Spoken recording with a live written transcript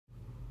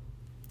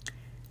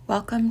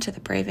Welcome to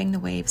the Braving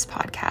the Waves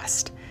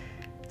podcast,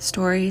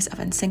 stories of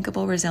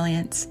unsinkable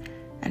resilience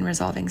and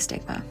resolving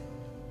stigma.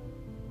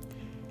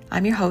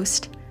 I'm your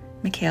host,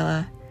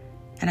 Michaela,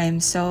 and I am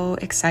so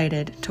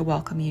excited to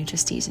welcome you to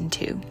Season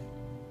 2.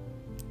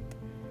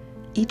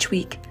 Each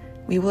week,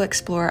 we will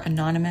explore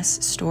anonymous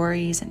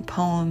stories and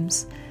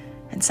poems,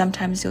 and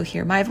sometimes you'll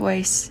hear my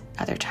voice,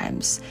 other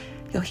times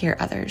you'll hear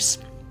others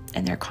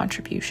and their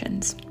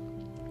contributions.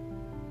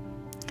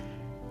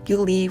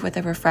 You'll leave with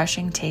a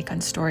refreshing take on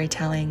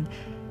storytelling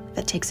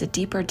that takes a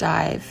deeper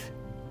dive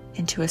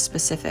into a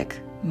specific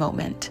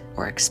moment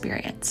or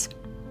experience.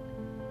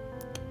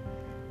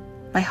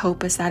 My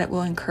hope is that it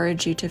will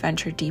encourage you to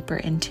venture deeper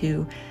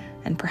into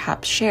and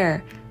perhaps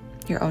share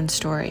your own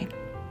story,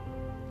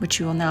 which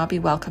you will now be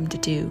welcome to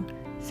do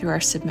through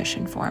our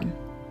submission form.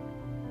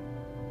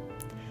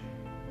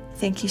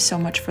 Thank you so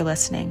much for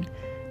listening.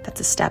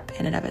 That's a step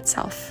in and of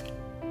itself.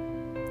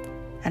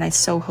 And I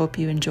so hope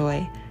you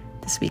enjoy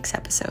this week's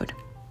episode.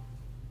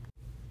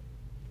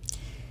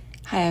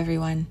 Hi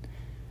everyone.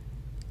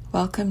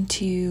 Welcome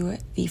to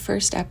the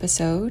first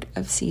episode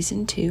of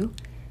Season 2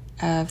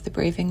 of the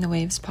Braving the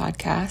Waves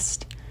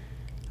podcast.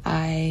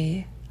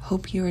 I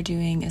hope you are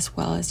doing as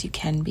well as you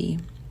can be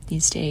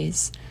these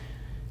days.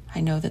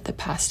 I know that the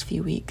past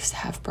few weeks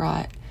have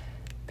brought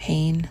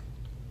pain,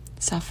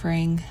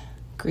 suffering,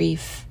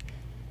 grief,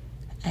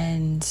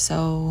 and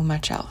so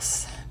much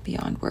else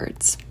beyond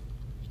words.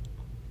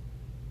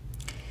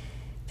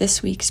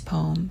 This week's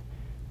poem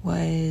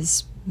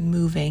was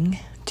moving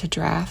to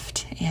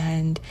draft,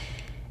 and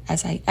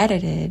as I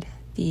edited,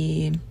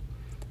 the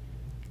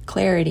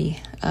clarity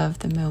of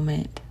the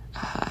moment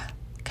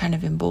kind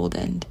of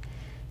emboldened,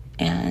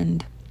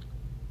 and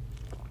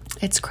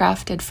it's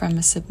crafted from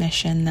a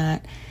submission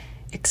that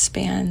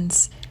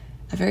expands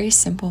a very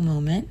simple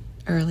moment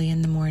early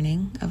in the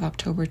morning of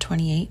October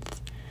 28th,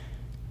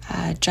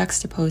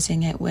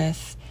 juxtaposing it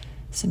with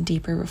some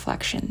deeper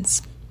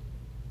reflections.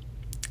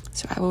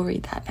 So I will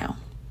read that now.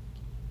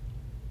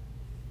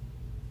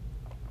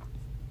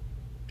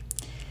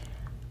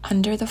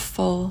 Under the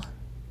full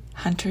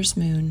hunter's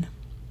moon,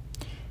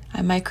 I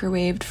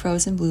microwaved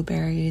frozen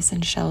blueberries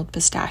and shelled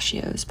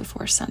pistachios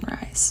before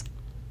sunrise.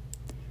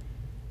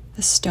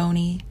 The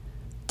stony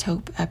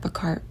taupe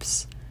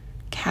epicarps,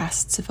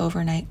 casts of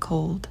overnight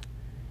cold,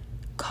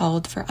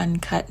 called for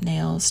uncut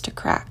nails to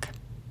crack.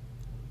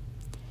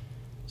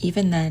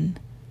 Even then,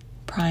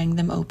 prying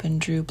them open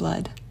drew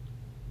blood.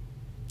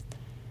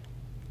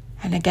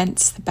 And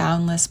against the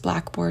boundless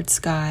blackboard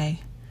sky,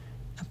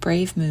 a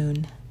brave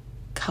moon,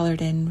 colored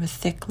in with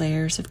thick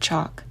layers of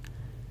chalk,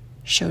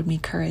 showed me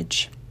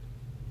courage.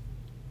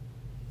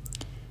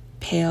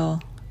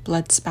 Pale,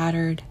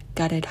 blood-spattered,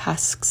 gutted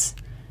husks,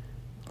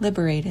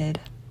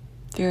 liberated,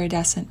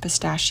 viridescent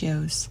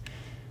pistachios,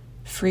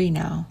 free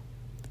now,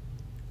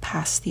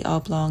 past the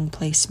oblong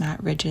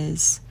placemat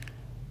ridges,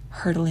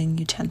 hurtling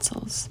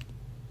utensils.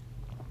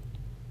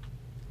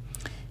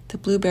 The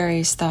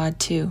blueberries thawed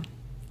too.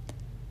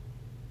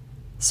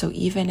 So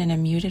even in a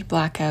muted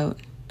blackout,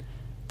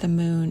 the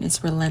moon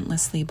is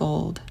relentlessly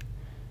bold,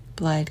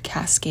 blood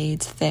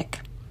cascades thick,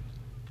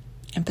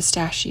 and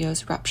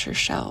pistachios rupture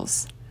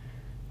shells,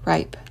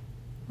 ripe,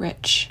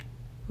 rich,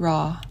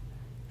 raw,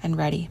 and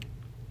ready.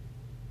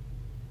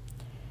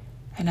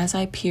 And as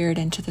I peered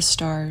into the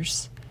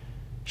stars,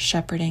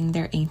 shepherding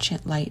their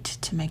ancient light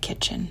to my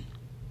kitchen,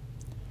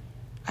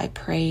 I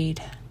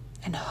prayed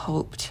and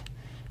hoped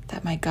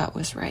that my gut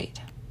was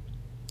right,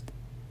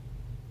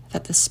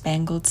 that the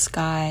spangled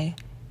sky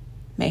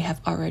may have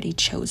already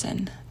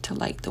chosen to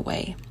light the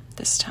way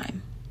this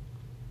time.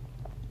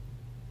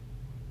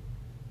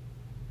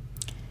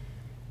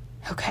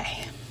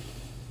 Okay.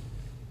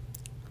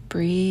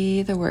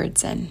 Breathe the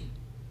words in.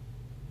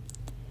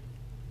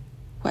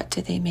 What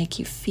do they make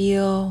you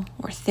feel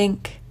or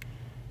think?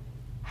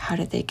 How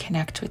did they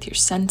connect with your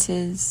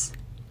senses?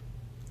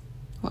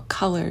 What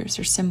colors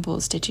or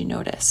symbols did you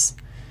notice?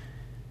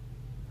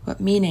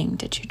 What meaning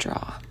did you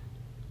draw?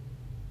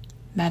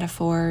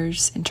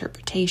 Metaphors,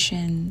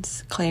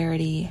 interpretations,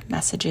 clarity,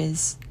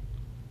 messages.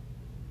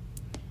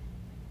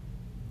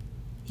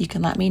 You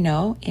can let me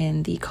know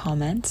in the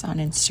comments on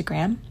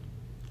Instagram,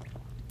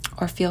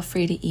 or feel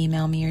free to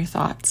email me your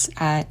thoughts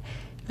at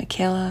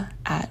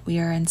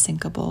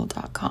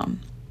michaela@weareunsinkable.com.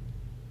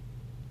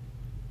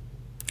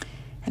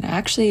 And I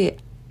actually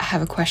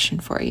have a question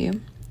for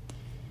you.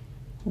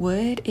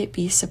 Would it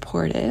be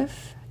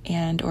supportive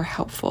and or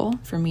helpful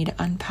for me to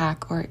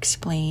unpack or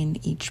explain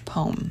each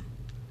poem?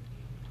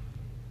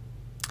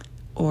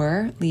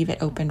 Or leave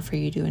it open for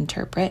you to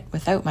interpret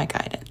without my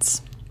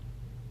guidance?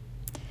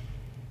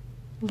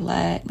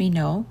 Let me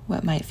know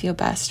what might feel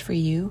best for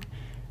you.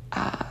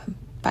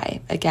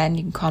 Again,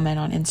 you can comment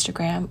on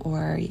Instagram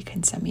or you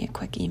can send me a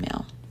quick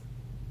email.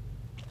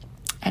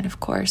 And of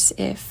course,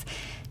 if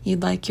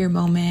you'd like your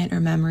moment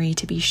or memory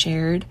to be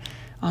shared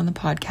on the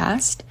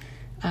podcast,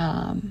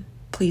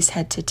 please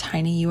head to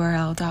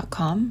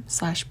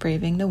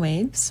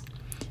tinyurl.com/bravingthewaves,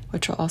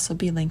 which will also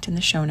be linked in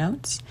the show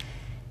notes.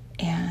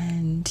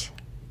 And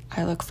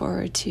I look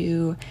forward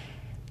to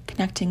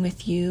connecting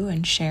with you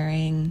and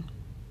sharing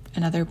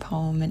another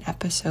poem and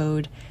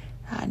episode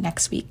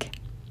next week.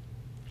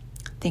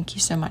 Thank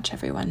you so much,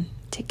 everyone.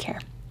 Take care.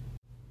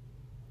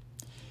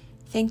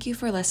 Thank you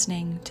for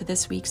listening to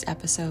this week's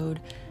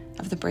episode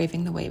of the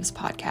Braving the Waves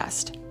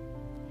podcast.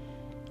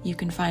 You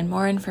can find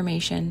more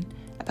information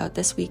about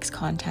this week's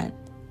content,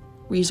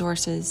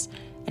 resources,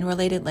 and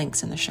related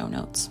links in the show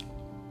notes.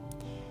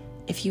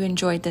 If you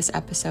enjoyed this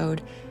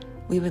episode,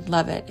 we would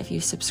love it if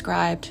you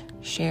subscribed,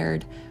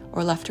 shared,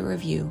 or left a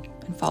review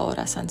and followed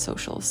us on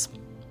socials.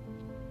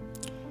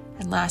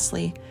 And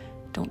lastly,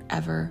 don't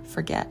ever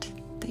forget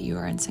that you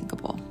are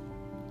unsinkable.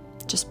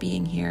 Just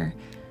being here,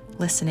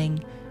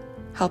 listening,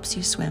 helps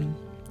you swim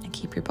and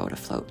keep your boat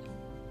afloat.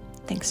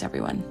 Thanks,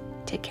 everyone.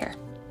 Take care.